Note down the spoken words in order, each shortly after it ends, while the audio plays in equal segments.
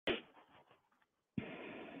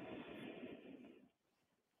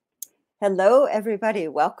Hello, everybody.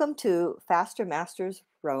 Welcome to Faster Masters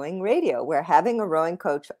Rowing Radio, where having a rowing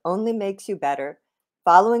coach only makes you better.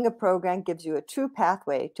 Following a program gives you a true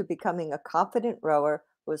pathway to becoming a confident rower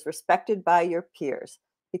who is respected by your peers.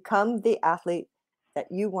 Become the athlete that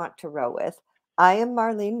you want to row with. I am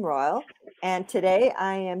Marlene Royal, and today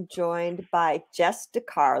I am joined by Jess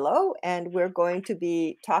DiCarlo, and we're going to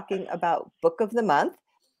be talking about Book of the Month.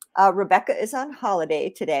 Rebecca is on holiday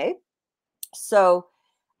today, so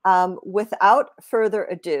without further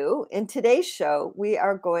ado, in today's show, we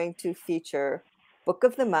are going to feature Book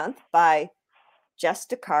of the Month by Jess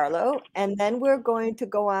DiCarlo, and then we're going to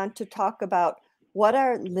go on to talk about what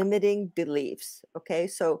are limiting beliefs. Okay,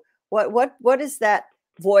 so what is that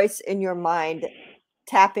voice in your mind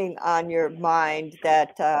tapping on your mind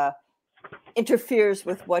that interferes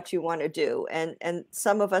with what you want to do? And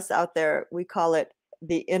some of us out there, we call it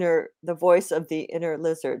the voice of the inner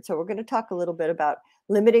lizard. So we're going to talk a little bit about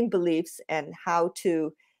limiting beliefs and how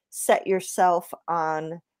to set yourself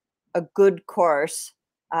on a good course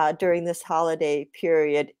during this holiday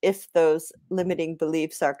period if those limiting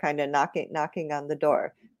beliefs are kind of knocking on the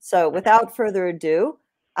door. So without further ado,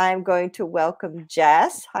 I'm going to welcome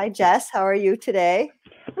Jess. Hi, Jess. How are you today?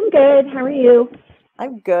 I'm good. How are you?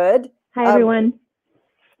 I'm good. Hi, everyone.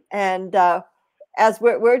 And as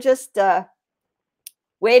we're just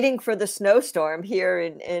waiting for the snowstorm here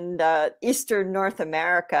in Eastern North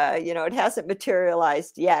America. You know, it hasn't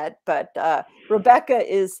materialized yet, but Rebecca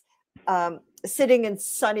is sitting in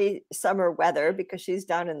sunny summer weather because she's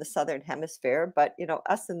down in the Southern Hemisphere. But, you know,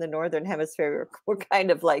 us in the Northern Hemisphere, we're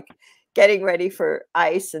kind of like getting ready for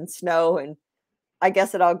ice and snow. And I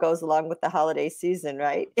guess it all goes along with the holiday season,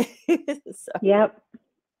 right? So. Yep.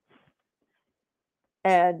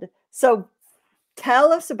 And so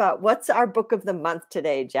tell us about what's our book of the month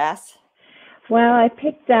today, Jess. Well, I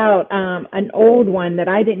picked out an old one that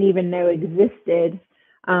I didn't even know existed.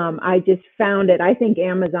 I just found it. I think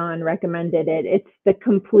Amazon recommended it. It's The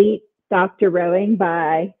Complete Dr. Rowing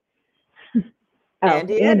by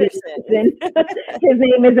Andy Anderson. His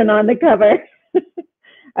name isn't on the cover,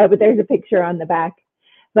 but there's a picture on the back.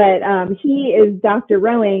 But he is Dr.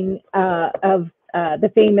 Rowing of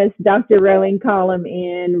the famous Dr. Rowing column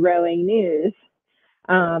in Rowing News.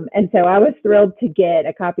 And so I was thrilled to get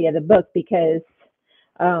a copy of the book because,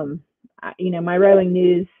 you know, my Rowing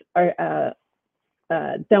News are,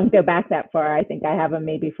 don't go back that far. I think I have them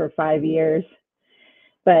maybe for 5 years.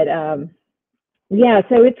 But yeah,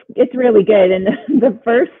 so it's really good. And the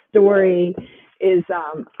first story is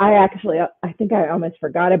I think I almost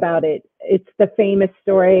forgot about it. It's the famous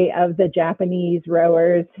story of the Japanese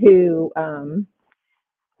rowers who,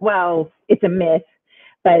 well, it's a myth.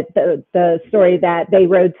 But the story that they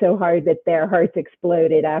rowed so hard that their hearts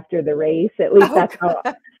exploded after the race. At least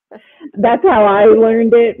that's how I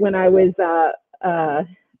learned it when I was a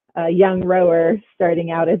young rower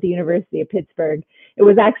starting out at the University of Pittsburgh. It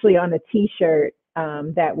was actually on a T-shirt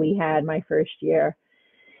that we had my first year.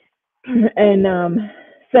 And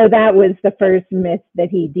so that was the first myth that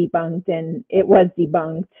he debunked, and it was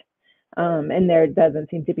debunked. And there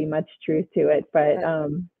doesn't seem to be much truth to it, but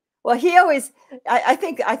well, he always, I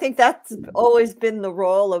think that's always been the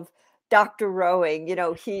role of Dr. Rowing. You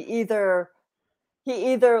know, he either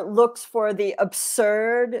looks for the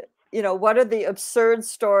absurd, you know, what are the absurd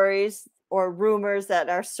stories or rumors that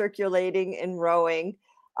are circulating in rowing?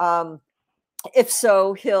 If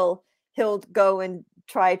so, he'll go and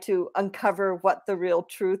try to uncover what the real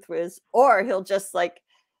truth was, or he'll just like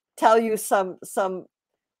tell you some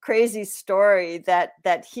crazy story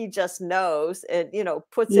that he just knows and, you know,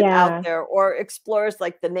 puts it out there, or explores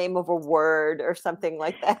like the name of a word or something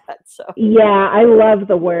like that. So yeah, I love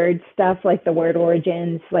the word stuff, like the word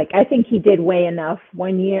origins. Like I think he did Way Enough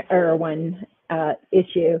one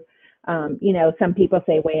issue. You know, some people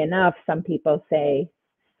say Way Enough, some people say,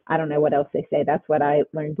 I don't know what else they say. That's what I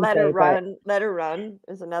learned to Let say. Her Run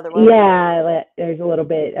is another one. Yeah, there's a little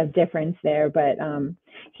bit of difference there, but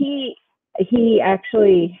he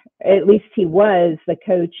actually, at least he was the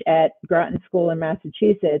coach at Groton School in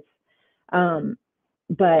Massachusetts.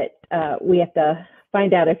 But we have to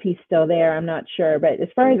find out if he's still there. I'm not sure, but as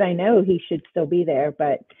far as I know, he should still be there.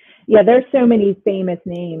 But yeah, there's so many famous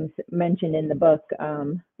names mentioned in the book.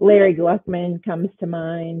 Larry Gluckman comes to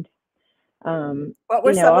mind. What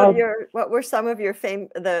were some of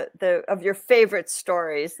your favorite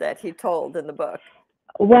stories that he told in the book?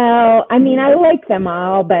 Well, I mean, I like them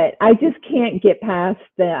all, but I just can't get past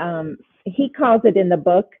the, he calls it in the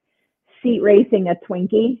book, seat racing a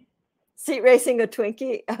Twinkie. Seat racing a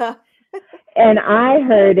Twinkie? And I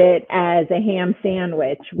heard it as a ham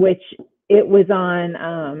sandwich, which it was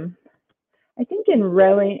on, I think in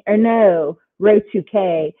rowing, or no, row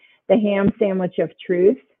 2K, the ham sandwich of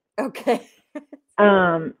truth. Okay.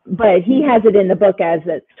 But he has it in the book as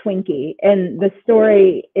a Twinkie. And the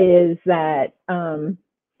story is that,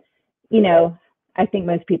 you know, I think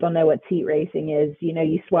most people know what seat racing is. You know,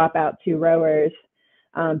 you swap out two rowers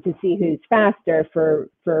to see who's faster for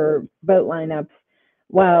boat lineups.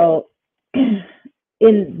 Well,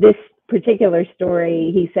 in this particular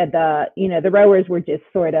story, he said the rowers were just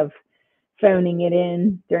sort of phoning it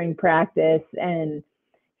in during practice, and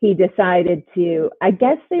he decided to, I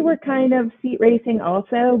guess they were kind of seat racing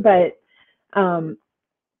also, but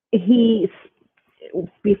he,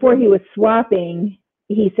 before he was swapping,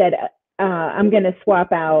 he said, I'm going to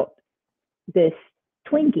swap out this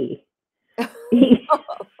Twinkie. He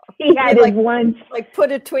had his lunch. Like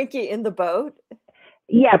put a Twinkie in the boat?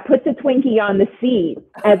 Yeah, put the Twinkie on the seat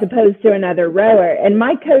as opposed to another rower. And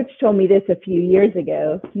my coach told me this a few years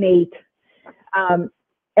ago, Nate.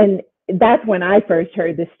 And that's when I first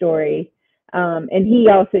heard the story. And he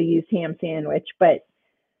also used ham sandwich, but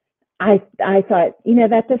I thought, you know,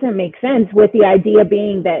 that doesn't make sense, with the idea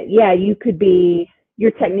being that, yeah,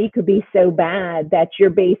 your technique could be so bad that you're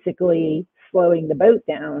basically slowing the boat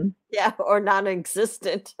down. Yeah, or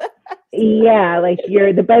non-existent. Yeah, like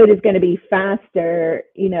the boat is going to be faster,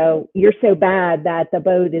 you know, you're so bad that the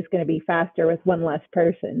boat is going to be faster with one less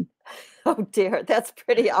person. Oh dear, that's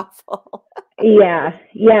pretty awful. Yeah,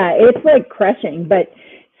 it's like crushing. But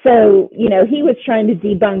so, you know, he was trying to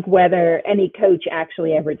debunk whether any coach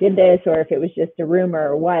actually ever did this or if it was just a rumor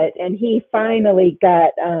or what. And he finally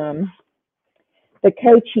got, the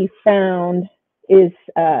coach he found is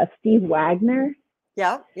Steve Wagner.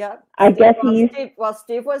 Yeah. I guess Steve was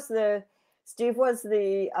the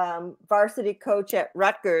varsity coach at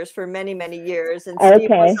Rutgers for many, many years, and Okay. Steve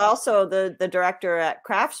was also the director at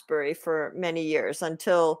Craftsbury for many years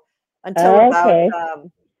until early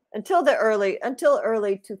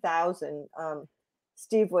 2000.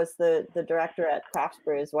 Steve was the director at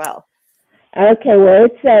Craftsbury as well. Okay, well,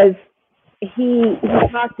 it says he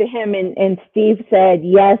talked to him, and Steve said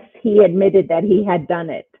yes, he admitted that he had done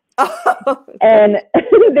it. And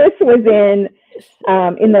this was in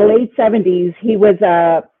the late 70s. He was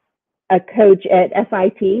a coach at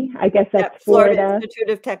FIT. I guess that's Florida Institute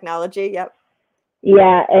of Technology. Yep.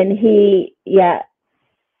 Yeah, and he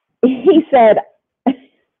said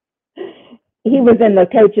he was in the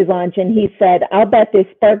coach's lunch, and he said, "I'll bet this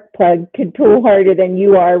spark plug could pull harder than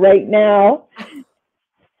you are right now."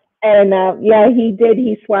 And yeah, he did.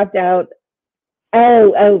 He swapped out.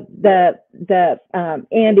 Andy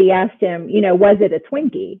asked him, you know, was it a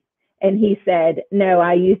Twinkie? And he said, no,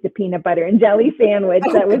 I used a peanut butter and jelly sandwich.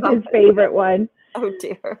 That was his favorite one. Oh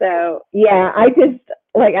dear. So yeah, I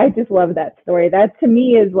just love that story. That to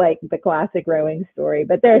me is like the classic rowing story,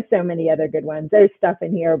 but there's so many other good ones. There's stuff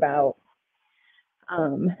in here about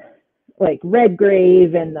like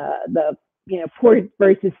Redgrave and the you know, port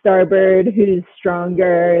versus starboard, who's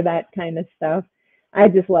stronger, that kind of stuff. I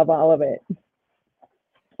just love all of it.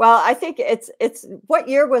 Well, I think it's what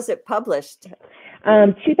year was it published?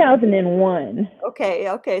 2001.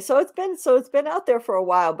 Okay. So it's been out there for a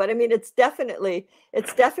while, but I mean, it's definitely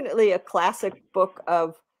a classic book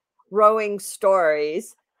of rowing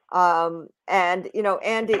stories. And you know,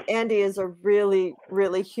 Andy is a really,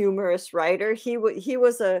 really humorous writer. He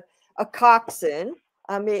was a coxswain.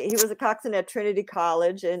 I mean, he was a coxswain at Trinity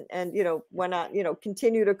College, and you know, went on, you know,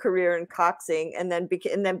 continued a career in coxing, and then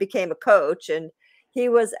became a coach. And he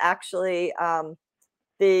was actually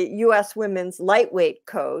the U.S. women's lightweight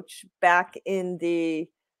coach back in the,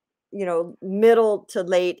 you know, middle to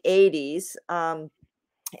late 80s.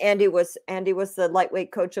 Andy was the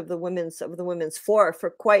lightweight coach of the women's four for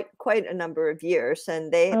quite a number of years,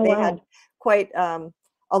 and they had quite a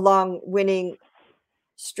long winning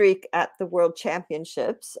streak at the World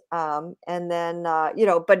Championships. And then you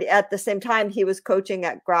know, but at the same time he was coaching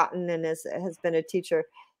at Groton and has been a teacher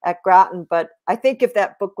at Groton. But I think if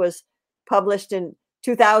that book was published in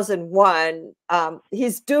 2001,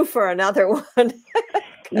 he's due for another one.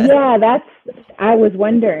 Yeah, I was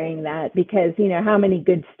wondering that, because, you know, how many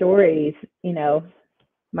good stories, you know,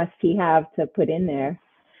 must he have to put in there?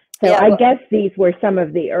 So yeah, I guess these were some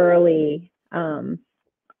of the early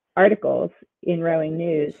articles in Rowing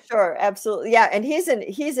News. Sure, absolutely. Yeah, and he's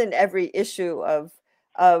in every issue of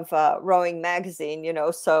Rowing Magazine, you know,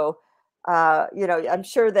 so you know, I'm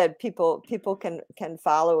sure that people can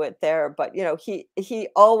follow it there, but you know, he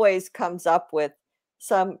always comes up with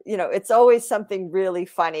some, you know, it's always something really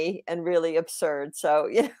funny and really absurd. So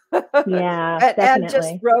you know, yeah, and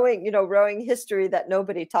just rowing, you know, rowing history that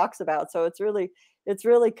nobody talks about. So it's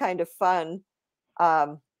really kind of fun.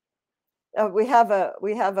 we have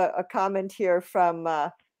a comment here from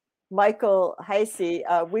Michael Heisey.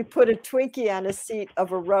 We put a Twinkie on a seat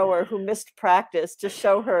of a rower who missed practice to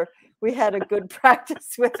show her we had a good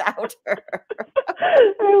practice without her.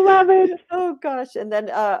 I love it. Oh gosh. And then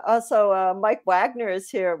also Mike Wagner is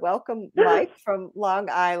here. Welcome, Mike, from Long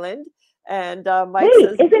Island. And Mike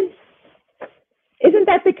Wait, says, isn't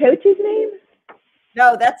that the coach's name?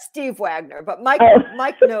 no, that's Steve Wagner. But Mike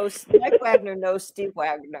Wagner knows Steve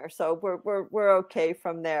Wagner, so we're okay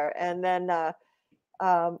from there. And then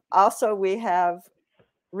also we have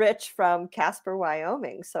Rich from Casper,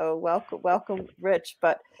 Wyoming. So welcome, Rich.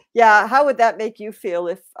 But yeah, how would that make you feel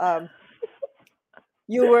if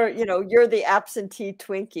you were, you're the absentee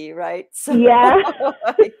Twinkie, right? So yeah.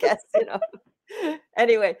 I guess,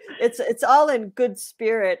 anyway, it's all in good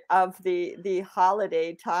spirit of the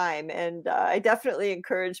holiday time. And I definitely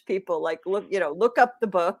encourage people, like, look up the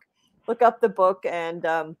book and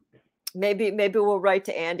maybe we'll write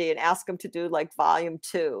to Andy and ask him to do like volume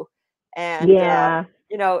 2. And yeah.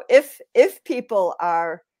 If people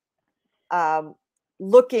are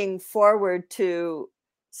looking forward to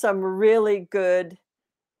some really good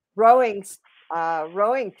rowing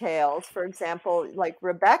tales, for example, like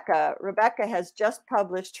Rebecca has just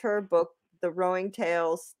published her book, the Rowing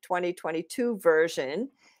Tales 2022 version.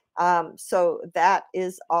 So that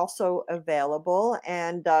is also available.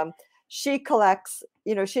 And she collects,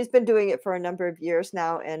 she's been doing it for a number of years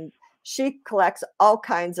now, and she collects all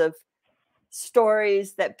kinds of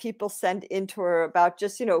stories that people send into her about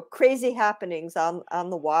just, crazy happenings on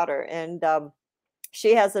the water. And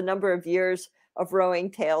she has a number of years of rowing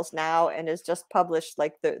tales now and has just published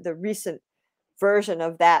like the recent version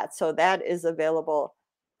of that. So that is available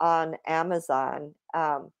on Amazon.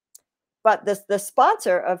 But the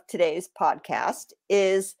sponsor of today's podcast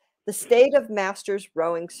is the State of Masters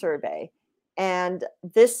Rowing Survey. And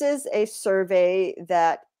this is a survey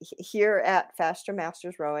that here at Faster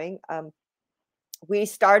Masters Rowing, we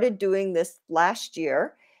started doing this last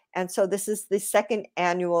year. And so this is the second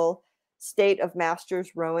annual State of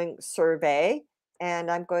Masters Rowing Survey.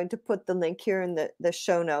 And I'm going to put the link here in the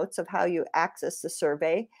show notes of how you access the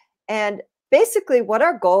survey. And basically what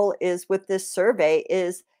our goal is with this survey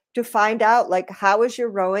is to find out, like, how is your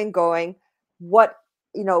rowing going? What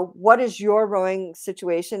is your rowing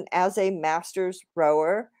situation as a Masters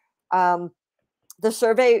rower? The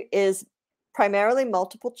survey is primarily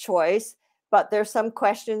multiple choice, but there's some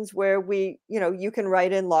questions where you can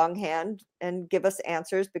write in longhand and give us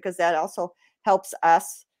answers, because that also helps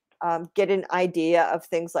us get an idea of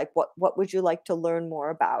things like what would you like to learn more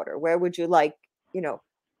about, or where would you like,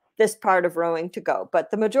 this part of rowing to go.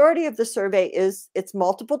 But the majority of the survey it's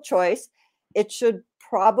multiple choice. It should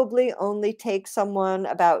probably only take someone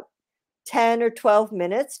about 10 or 12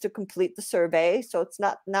 minutes to complete the survey. So it's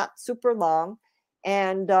not super long.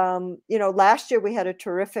 And, last year we had a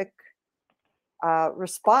terrific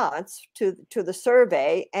response to the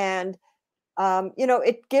survey, and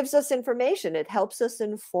it gives us information. It helps us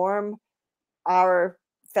inform our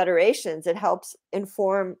federations. It helps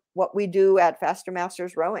inform what we do at Faster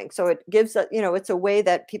Masters Rowing. So it gives us, it's a way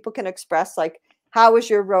that people can express, like, how is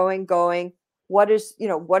your rowing going? What is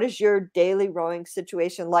your daily rowing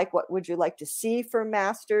situation like? What would you like to see for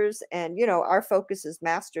Masters? And our focus is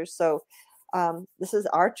Masters, so this is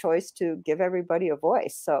our choice to give everybody a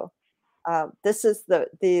voice. So this is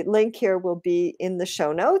the link here will be in the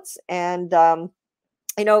show notes. And,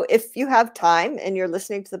 if you have time and you're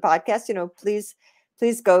listening to the podcast,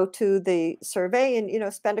 please go to the survey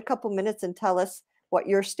and, spend a couple minutes and tell us what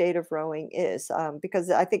your state of rowing is. Because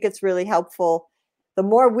I think it's really helpful. The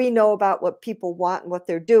more we know about what people want and what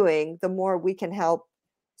they're doing, the more we can help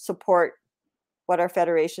support what our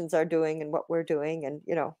federations are doing and what we're doing, and,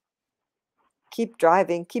 keep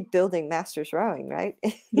building Masters rowing, right?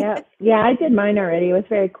 Yeah. I did mine already. It was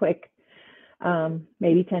very quick,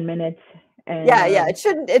 maybe 10 minutes. And, yeah.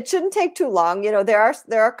 It shouldn't take too long. There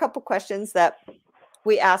are a couple questions that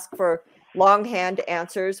we ask for longhand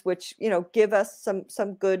answers, which give us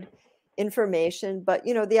some good information. But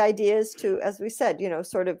the idea is to, as we said,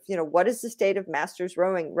 sort of, what is the state of Masters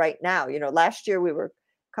rowing right now? Last year we were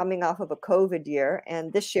coming off of a COVID year,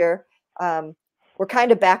 and this year we're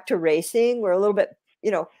kind of back to racing. We're a little bit,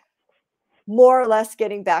 more or less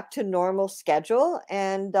getting back to normal schedule.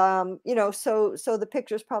 And, so the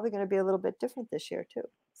picture is probably going to be a little bit different this year too.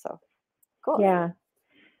 So cool.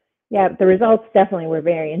 Yeah. The results definitely were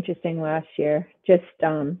very interesting last year. Just,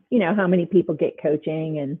 how many people get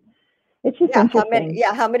coaching, and it's just interesting.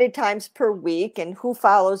 How many times per week, and who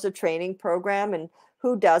follows a training program and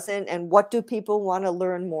who doesn't, and what do people want to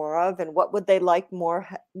learn more of, and what would they like more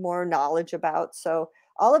knowledge about. So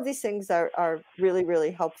all of these things are really,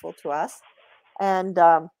 really helpful to us. And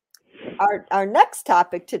our next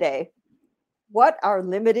topic today, what are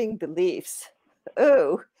limiting beliefs?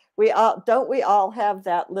 Ooh, we all have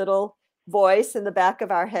that little voice in the back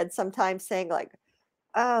of our head sometimes saying like,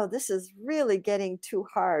 oh, this is really getting too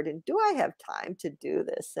hard. And do I have time to do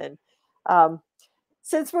this? And um,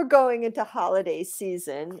 since we're going into holiday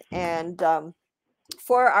season, and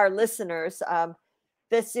for our listeners,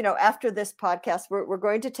 this, after this podcast, we're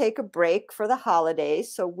going to take a break for the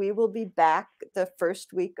holidays. So we will be back the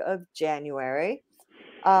first week of January.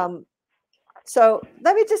 So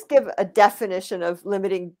let me just give a definition of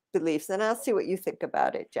limiting beliefs, and I'll see what you think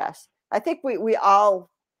about it, Jess. I think we all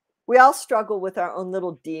struggle with our own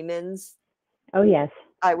little demons. Oh, yes.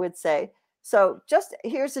 I would say. So just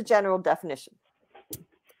here's a general definition.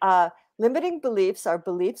 Limiting beliefs are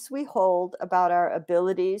beliefs we hold about our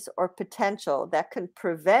abilities or potential that can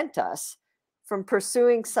prevent us from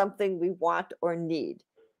pursuing something we want or need.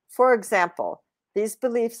 For example, these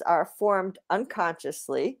beliefs are formed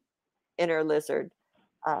unconsciously, inner lizard.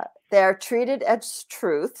 They are treated as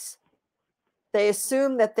truths. They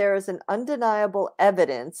assume that there is an undeniable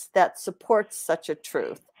evidence that supports such a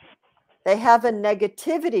truth. They have a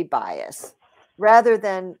negativity bias rather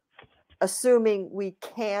than assuming we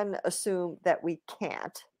can assume that we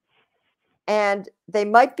can't. And they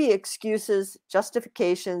might be excuses,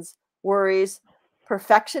 justifications, worries,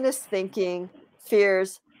 perfectionist thinking,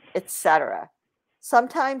 fears, etc.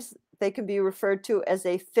 Sometimes they can be referred to as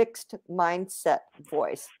a fixed mindset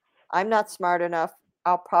voice. I'm not smart enough.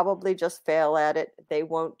 I'll probably just fail at it. They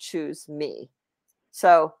won't choose me.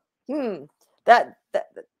 So, that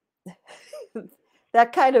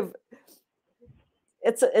that kind of,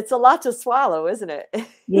 it's a lot to swallow, isn't it?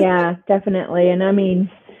 Yeah, definitely. And I mean,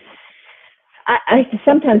 I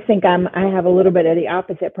sometimes think I have a little bit of the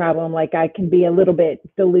opposite problem. Like I can be a little bit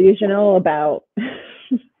delusional about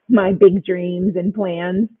my big dreams and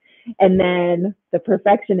plans. And then the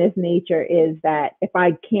perfectionist nature is that if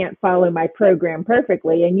I can't follow my program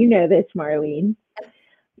perfectly, and you know this, Marlene,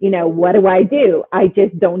 what do? I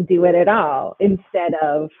just don't do it at all instead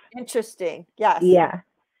of. Interesting. Yes. Yeah.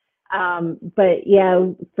 But yeah,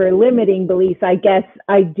 for limiting beliefs, I guess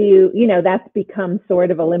I do, that's become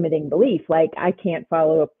sort of a limiting belief. Like I can't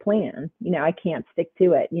follow a plan, I can't stick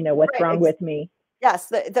to it. What's Right. wrong with me? Yes.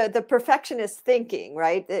 The perfectionist thinking,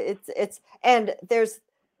 right? And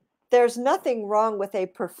there's nothing wrong with a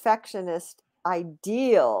perfectionist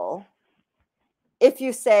ideal. If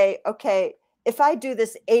you say, okay, if I do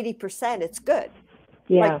this 80%, it's good.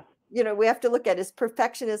 Yeah. Like, we have to look at, is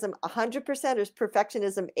perfectionism 100% or is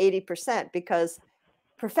perfectionism 80%? Because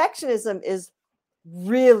perfectionism is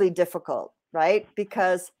really difficult, right?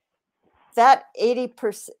 Because that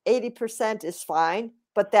 80% is fine,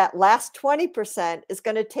 but that last 20% is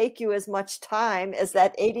going to take you as much time as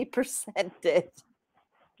that 80% did.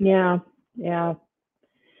 Yeah. Yeah.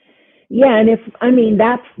 Yeah. And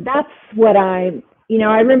that's what I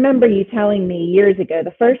remember you telling me years ago,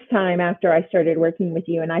 the first time after I started working with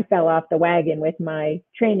you and I fell off the wagon with my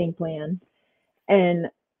training plan. And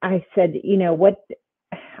I said, what,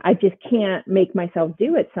 I just can't make myself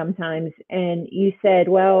do it sometimes. And you said,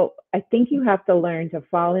 well, I think you have to learn to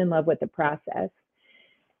fall in love with the process,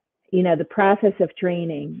 the process of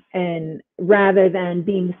training. And rather than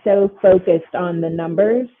being so focused on the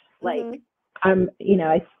numbers, like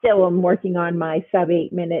I still am working on my sub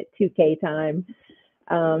 8 minute 2K time.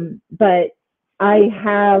 But I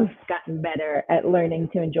have gotten better at learning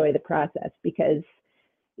to enjoy the process because,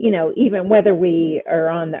 even whether we are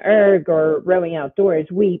on the erg or rowing outdoors,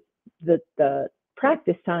 the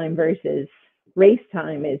practice time versus race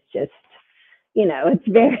time is just, it's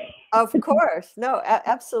very. Of course. No,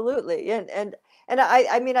 absolutely. And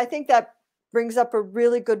I mean, I think that brings up a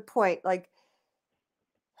really good point. Like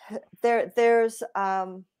there's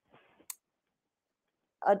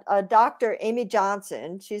a doctor, Amy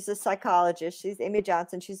Johnson. She's a psychologist. She's Amy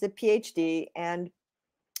Johnson. She's a PhD, and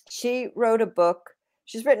she wrote a book.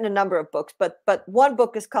 She's written a number of books, but one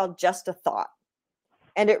book is called Just a Thought,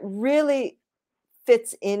 and it really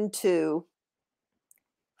fits into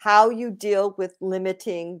how you deal with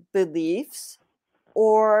limiting beliefs,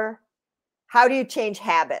 or how do you change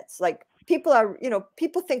habits? Like people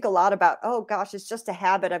think a lot about, oh gosh, it's just a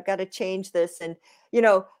habit. I've got to change this, and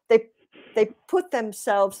they put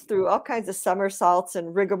themselves through all kinds of somersaults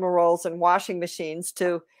and rigmaroles and washing machines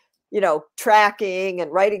to, tracking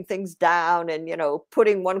and writing things down and,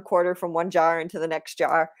 putting 1/4 from one jar into the next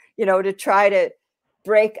jar, to try to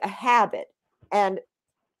break a habit. And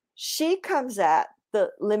she comes at the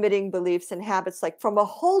limiting beliefs and habits like from a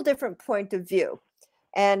whole different point of view.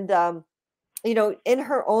 And in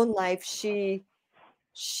her own life, she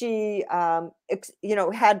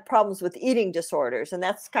had problems with eating disorders, and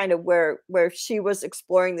that's kind of where she was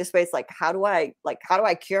exploring this way. It's like, how do I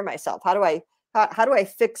cure myself? How do I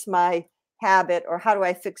fix my habit, or how do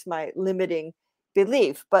I fix my limiting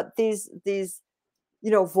belief? But these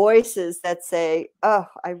voices that say, oh,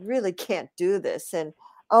 I really can't do this, and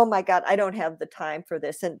oh my God, I don't have the time for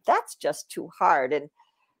this, and that's just too hard, and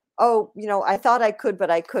oh, I thought I could,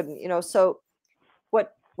 but I couldn't. So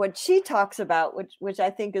what she talks about, which I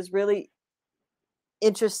think is really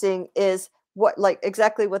interesting, is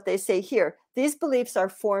exactly what they say here. These beliefs are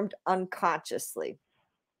formed unconsciously.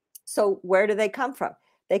 So where do they come from?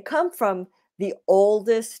 They come from the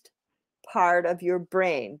oldest part of your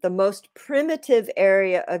brain, the most primitive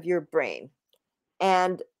area of your brain.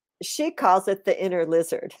 And she calls it the inner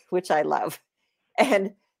lizard, which I love.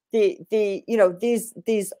 And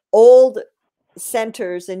these old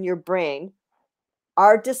centers in your brain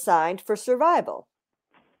are designed for survival.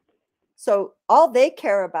 So all they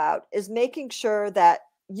care about is making sure that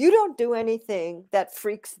you don't do anything that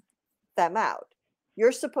freaks them out.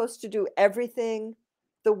 You're supposed to do everything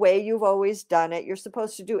the way you've always done it. You're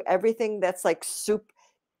supposed to do everything that's like soup,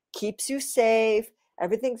 keeps you safe.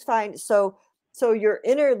 Everything's fine. So your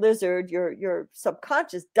inner lizard, your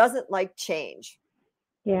subconscious, doesn't like change.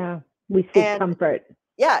 Yeah, we seek comfort.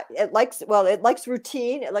 Yeah, it likes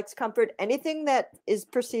routine. It likes comfort. Anything that is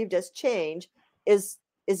perceived as change is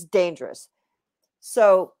dangerous.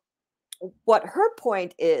 So what her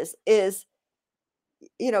point is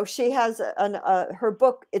she has her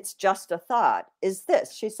book, It's Just a Thought, is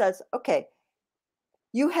this. She says, okay,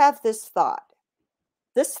 you have this thought.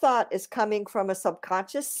 This thought is coming from a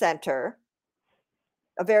subconscious center,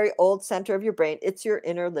 a very old center of your brain. It's your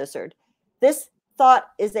inner lizard. This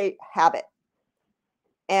thought is a habit.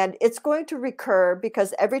 And it's going to recur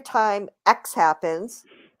because every time X happens,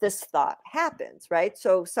 this thought happens, right?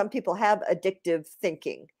 So some people have addictive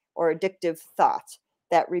thinking or addictive thoughts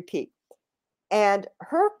that repeat. And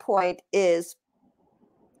her point is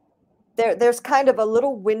there's kind of a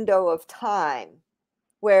little window of time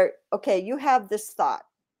where, okay, you have this thought,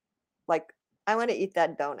 like, I want to eat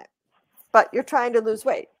that donut, but you're trying to lose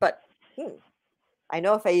weight. But I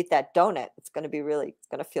know if I eat that donut, it's going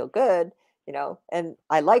to feel good, and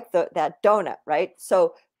I like that donut, right?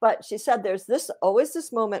 So, but she said there's always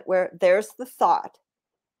this moment where there's the thought.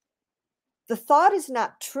 The thought is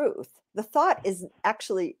not truth. The thought is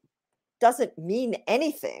actually doesn't mean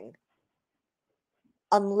anything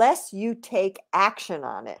unless you take action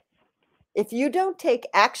on it. If you don't take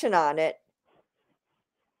action on it,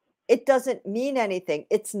 it doesn't mean anything.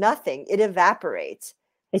 It's nothing. It evaporates.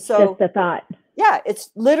 It's just a thought. Yeah,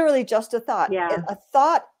 it's literally just a thought. Yeah. A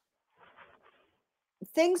thought,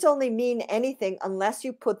 things only mean anything unless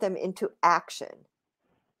you put them into action.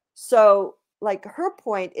 So, like, her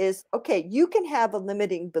point is, okay, you can have a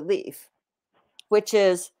limiting belief, which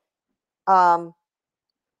is,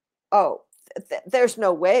 there's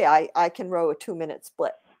no way I can row a 2-minute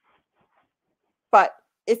split. But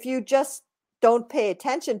if you just don't pay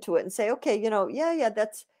attention to it and say, okay, yeah,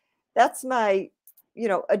 that's my,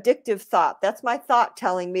 addictive thought. That's my thought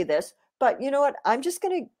telling me this. But you know what? I'm just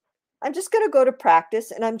going to go to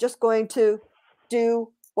practice, and I'm just going to do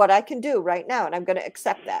what I can do right now. And I'm going to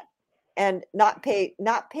accept that and not pay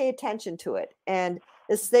attention to it. And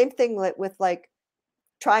the same thing with like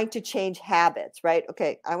trying to change habits, right?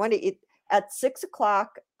 Okay, I want to eat at 6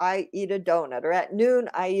 o'clock, I eat a donut, or at noon,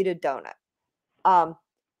 I eat a donut.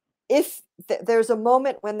 If there's a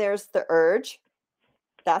moment when there's the urge,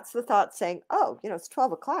 that's the thought saying, oh, it's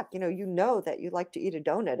 12 o'clock. You know that you like to eat a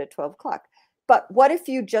donut at 12 o'clock. But what if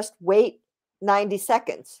you just wait 90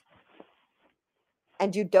 seconds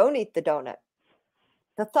and you don't eat the donut?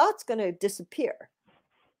 The thought's going to disappear.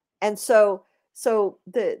 And so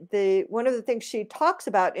the one of the things she talks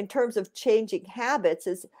about in terms of changing habits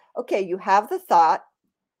is, okay, you have the thought,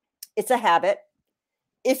 it's a habit.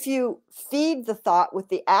 If you feed the thought with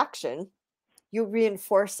the action, you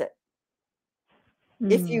reinforce it.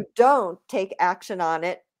 If you don't take action on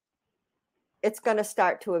it, it's going to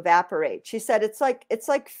start to evaporate. She said it's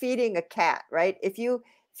like feeding a cat, right? If you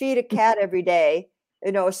feed a cat every day,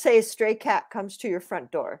 say a stray cat comes to your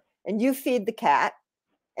front door and you feed the cat,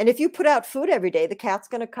 and if you put out food every day, the cat's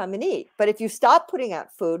going to come and eat. But if you stop putting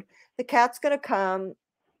out food, the cat's going to come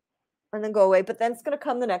and then go away, but then it's going to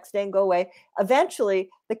come the next day and go away. Eventually,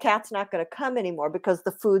 the cat's not going to come anymore because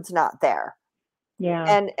the food's not there. Yeah.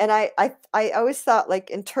 And I always thought,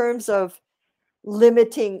 like, in terms of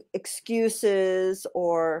limiting excuses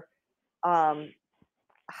or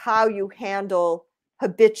how you handle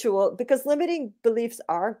habitual, because limiting beliefs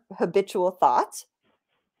are habitual thoughts.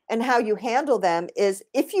 And how you handle them is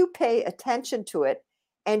if you pay attention to it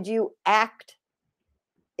and you act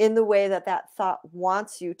in the way that that thought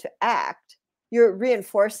wants you to act, you're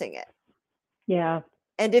reinforcing it. Yeah.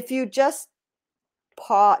 And if you just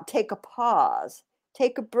take a pause,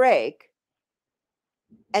 take a break,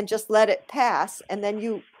 and just let it pass, and then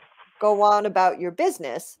you go on about your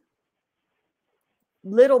business,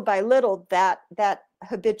 little by little, that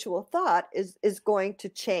habitual thought is going to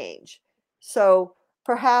change. So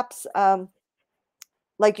perhaps,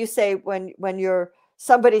 like you say, when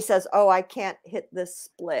somebody says, "Oh, I can't hit this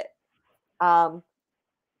split,"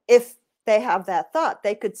 if they have that thought,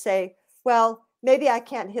 they could say, "Well, maybe I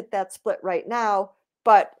can't hit that split right now,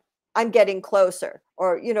 but I'm getting closer."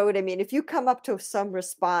 Or, you know what I mean? If you come up to some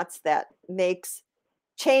response that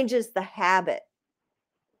changes the habit,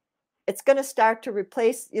 it's going to start to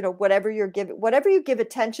replace, whatever you give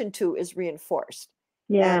attention to is reinforced.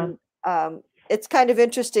 Yeah. And it's kind of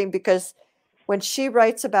interesting because when she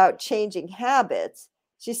writes about changing habits,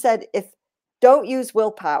 she said, don't use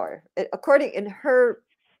willpower. According in her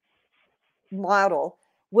model,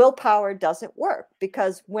 willpower doesn't work,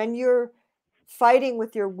 because when you're fighting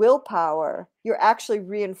with your willpower, you're actually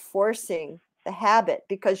reinforcing the habit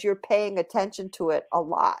because you're paying attention to it a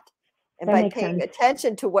lot. And by paying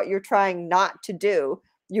attention to what you're trying not to do,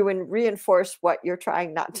 you reinforce what you're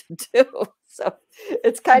trying not to do. So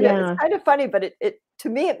it's kind of funny, but it to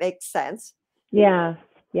me it makes sense. Yeah,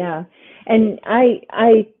 yeah. And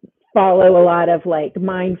I follow a lot of like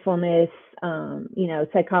mindfulness,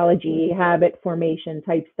 psychology, habit formation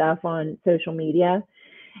type stuff on social media.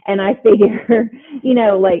 And I figure,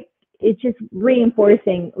 like it's just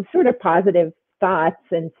reinforcing sort of positive thoughts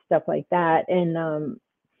and stuff like that. And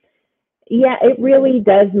yeah, it really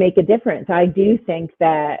does make a difference. I do think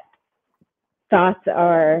that thoughts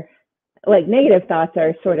are like negative thoughts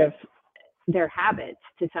are sort of their habits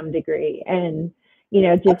to some degree. And,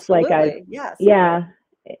 just Absolutely.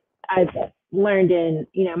 I've learned in,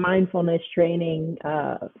 mindfulness training,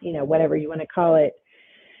 whatever you want to call it,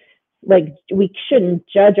 like we shouldn't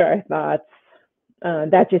judge our thoughts.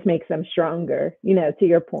 That just makes them stronger, to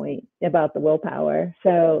your point about the willpower.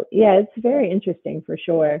 So yeah, it's very interesting for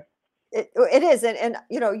sure. It is. And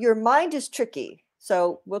your mind is tricky.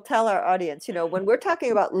 So we'll tell our audience, when we're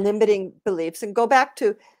talking about limiting beliefs, and go back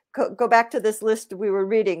to this list we were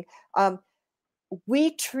reading,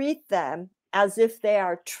 we treat them as if they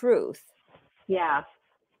are truth. Yeah.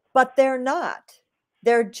 But they're not.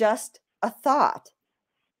 They're just a thought.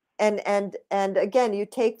 And again, you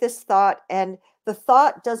take this thought, and the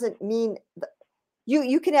thought doesn't mean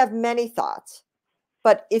you can have many thoughts,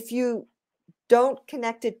 but if you don't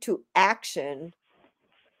connect it to action,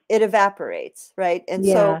 it evaporates, right? And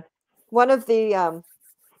so one of the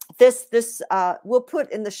we'll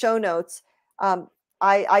put in the show notes.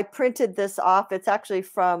 I printed this off. It's actually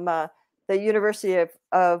from the University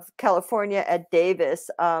of California at Davis,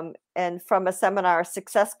 and from a seminar,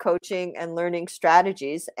 Success Coaching and Learning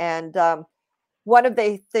Strategies. And one of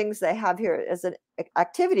the things they have here as an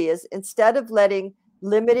activity is, instead of letting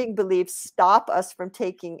limiting beliefs stop us from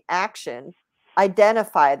taking action,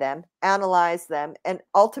 identify them, analyze them, and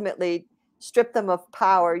ultimately strip them of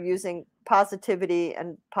power using positivity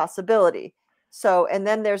and possibility. So, and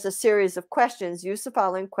then there's a series of questions. Use the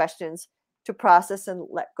following questions to process and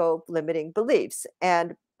let go of limiting beliefs.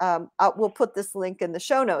 And we'll put this link in the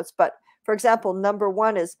show notes. But for example, number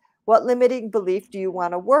 1 is, what limiting belief do you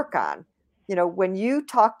want to work on? When you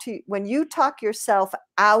talk yourself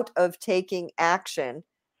out of taking action,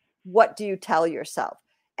 what do you tell yourself?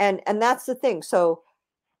 And that's the thing. So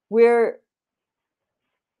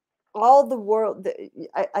all the world,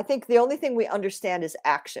 I think the only thing we understand is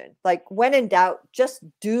action. Like, when in doubt, just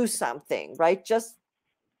do something, right? Just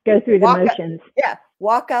go through the motions.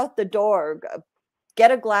 Walk out the door,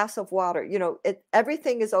 get a glass of water.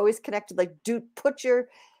 Everything is always connected. Like, put your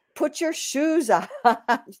shoes on.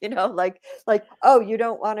 like, oh, you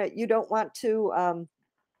don't want to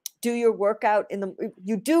do your workout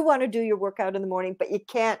you do want to do your workout in the morning, but you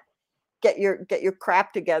can't get your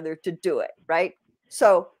crap together to do it, right?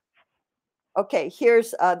 So, okay,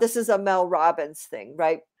 here's this is a Mel Robbins thing,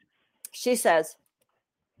 right? She says,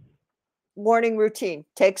 morning routine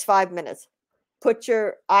takes 5 minutes. Put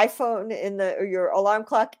your iPhone or your alarm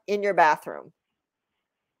clock in your bathroom.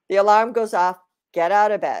 The alarm goes off, get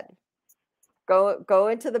out of bed. Go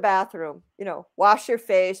into the bathroom, wash your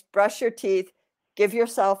face, brush your teeth, give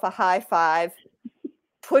yourself a high five,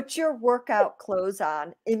 put your workout clothes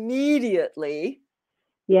on immediately.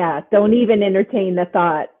 Yeah, don't even entertain the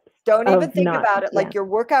thought. Don't even of think not, about it. yeah. Like your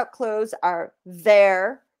workout clothes are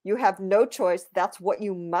there. You have no choice. That's what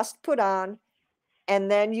you must put on. And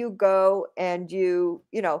then you go and you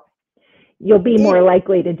know, You'll be more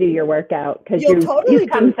likely to do your workout because you'll totally you've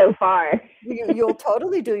come so far. you'll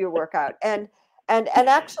totally do your workout. And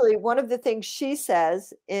actually one of the things she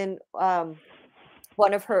says in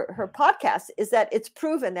one of her podcasts is that it's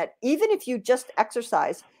proven that even if you just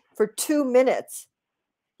exercise for 2 minutes,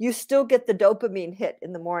 you still get the dopamine hit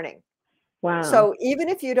in the morning. Wow. So even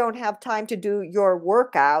if you don't have time to do your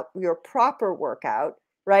workout, your proper workout,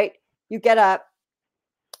 right? You get up,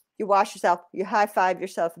 you wash yourself, you high five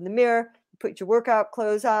yourself in the mirror, you put your workout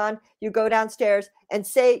clothes on, you go downstairs and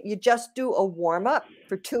say you just do a warm up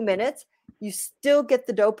for 2 minutes, you still get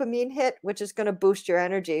the dopamine hit, which is going to boost your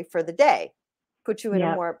energy for the day, put you in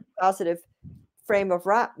a more positive frame of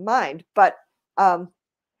mind. But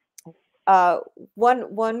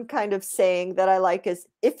one kind of saying that I like is,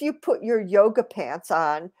 if you put your yoga pants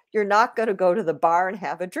on, you're not going to go to the bar and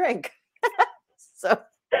have a drink. So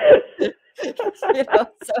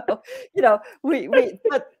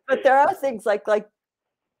but there are things like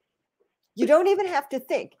you don't even have to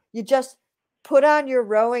think. You just put on your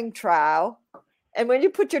rowing trowel, and when you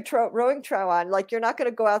put your rowing trowel on, like, you're not going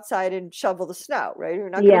to go outside and shovel the snow, right? You're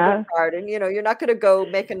not going to go garden. You're not going to go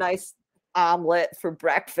make a nice omelet for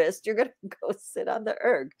breakfast. You're going to go sit on the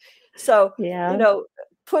erg. So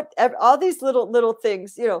put all these little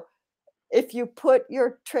things. If you put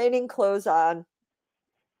your training clothes on,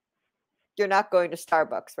 you're not going to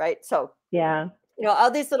Starbucks, right? So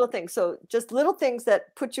all these little things. So just little things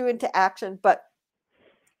that put you into action, but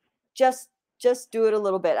just do it a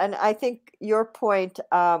little bit. And I think your point,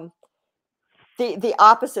 the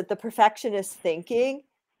opposite, the perfectionist thinking,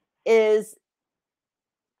 is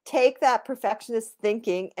take that perfectionist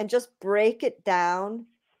thinking and just break it down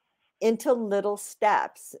into little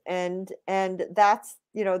steps. And that's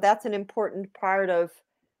an important part of,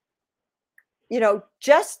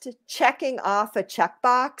 just checking off a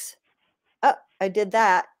checkbox. Oh, I did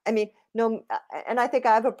that. I mean, and I think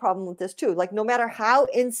I have a problem with this too. Like, no matter how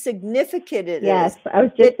insignificant it is. Yes, I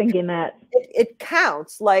was just thinking that. It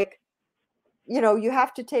counts. Like, you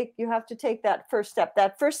have to take that first step.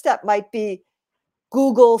 That first step might be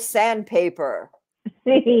Google sandpaper.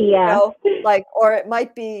 Or it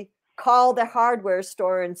might be call the hardware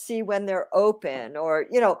store and see when they're open, or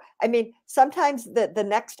I mean, sometimes the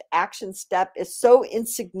next action step is so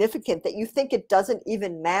insignificant that you think it doesn't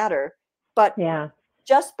even matter, but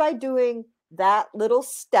just by doing that little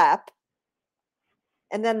step,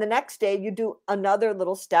 and then the next day you do another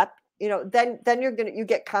little step, then you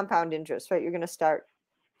get compound interest, right? You're going to start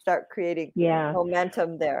creating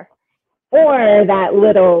momentum there. Or that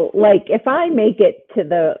little, like, if I make it to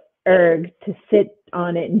the erg to sit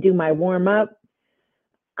on it and do my warm up,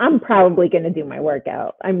 I'm probably going to do my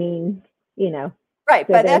workout. I mean, right.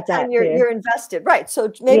 So by that time you're invested, right?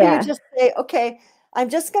 So maybe you just say, okay, I'm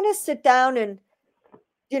just going to sit down and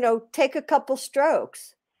take a couple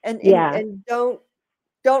strokes, and don't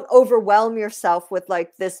overwhelm yourself with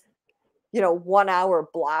like this 1 hour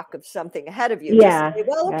block of something ahead of you. Just say,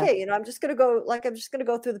 well, okay, I'm just going to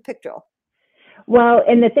go through the pictorial. Well,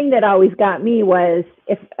 and the thing that always got me was,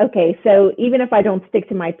 so even if I don't stick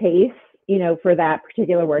to my pace, for that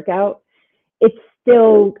particular workout, I'm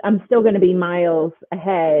still going to be miles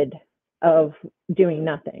ahead of doing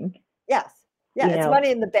nothing. Yes. Yeah. It's money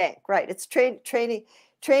in the bank, right? It's training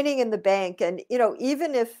in the bank. And,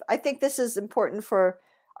 even if, I think this is important for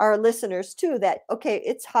our listeners too, that, okay,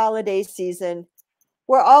 it's holiday season.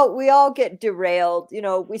 We all get derailed.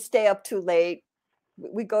 We stay up too late.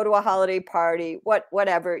 We go to a holiday party,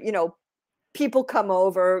 whatever, people come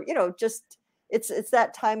over, just, it's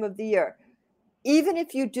that time of the year. Even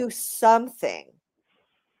if you do something,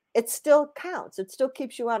 it still counts. It still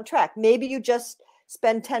keeps you on track. Maybe you just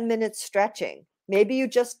spend 10 minutes stretching. Maybe you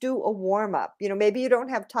just do a warm up. Maybe you don't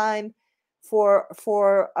have time for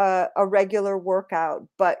a regular workout,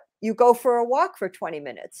 but you go for a walk for 20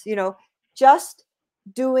 minutes. Just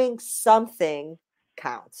doing something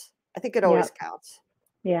counts. I think it always counts.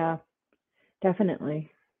 Yeah,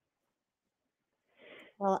 definitely.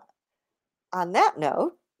 Well, on that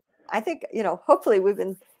note, I think, hopefully we've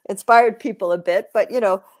inspired people a bit, but,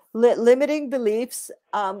 limiting beliefs,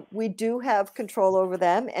 we do have control over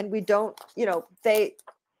them, and we don't,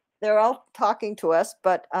 they're all talking to us,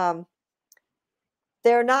 but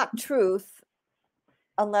they're not truth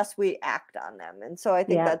unless we act on them. And so I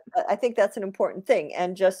think that's an important thing.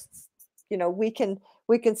 And just, we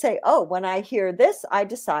can say, oh, when I hear this, I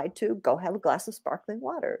decide to go have a glass of sparkling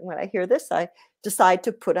water. When I hear this, I decide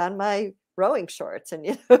to put on my rowing shorts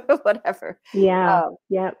and whatever. Yeah.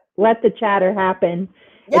 let the chatter happen.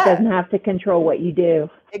 It Yeah, doesn't have to control what you do.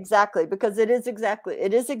 exactly, because it is exactly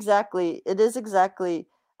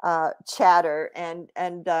chatter, and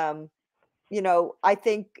you know, I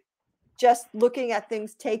think just looking at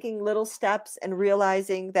things, taking little steps and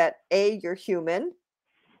realizing that A, you're human.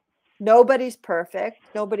 Nobody's perfect.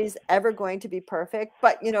 Nobody's ever going to be perfect.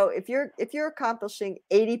 But you know, if you're accomplishing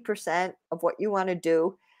 80% of what you want to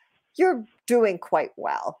do, you're doing quite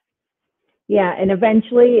well. Yeah, and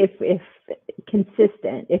eventually, if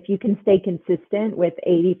consistent, if you can stay consistent with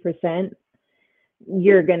 80%,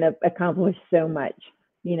 you're going to accomplish so much.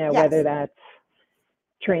 You know, whether Yes. that's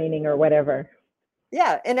training or whatever.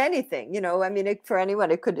 Yeah, in anything, you know, I mean, for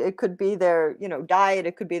anyone, it could be their, you know, diet,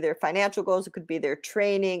 it could be their financial goals, it could be their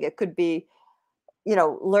training, it could be, you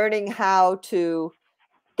know, learning how to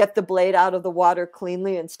get the blade out of the water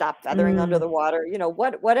cleanly and stop feathering under Mm, the water, you know,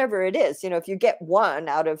 whatever it is, you know, if you get 1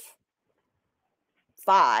 out of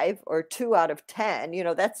 5 or 2 out of 10, you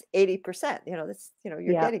know, that's 80%, you know, that's, you know,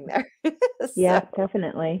 you're yeah, getting there. yeah, So,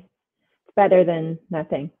 definitely. It's better than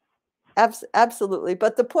nothing. absolutely.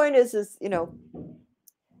 But the point is, you know,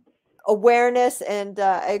 awareness, and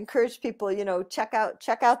I encourage people, you know, check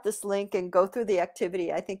out this link and go through the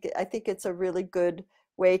activity. I think it's a really good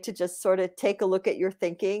way to just sort of take a look at your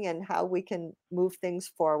thinking and how we can move things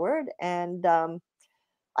forward. And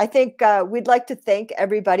I think we'd like to thank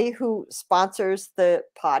everybody who sponsors the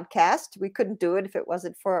podcast. We couldn't do it if it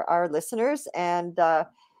wasn't for our listeners, and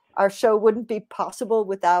our show wouldn't be possible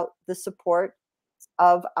without the support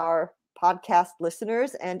of our podcast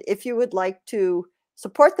listeners. And if you would like to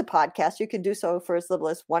support the podcast, you can do so for as little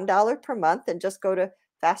as $1 per month, and just go to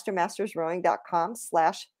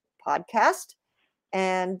fastermastersrowing.com/podcast,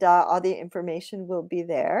 and all the information will be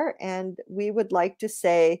there. And we would like to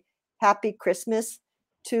say Happy Christmas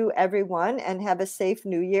to everyone and have a safe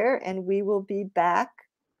New Year. And we will be back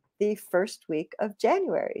the first week of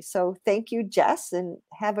January. So thank you, Jess, and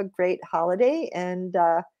have a great holiday. And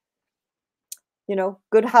you know,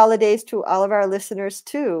 good holidays to all of our listeners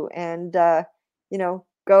too. And you know,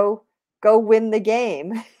 go win the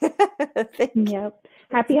game. Thank you. Yep.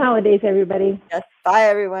 Happy holidays, everybody. Yes. Bye,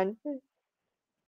 everyone.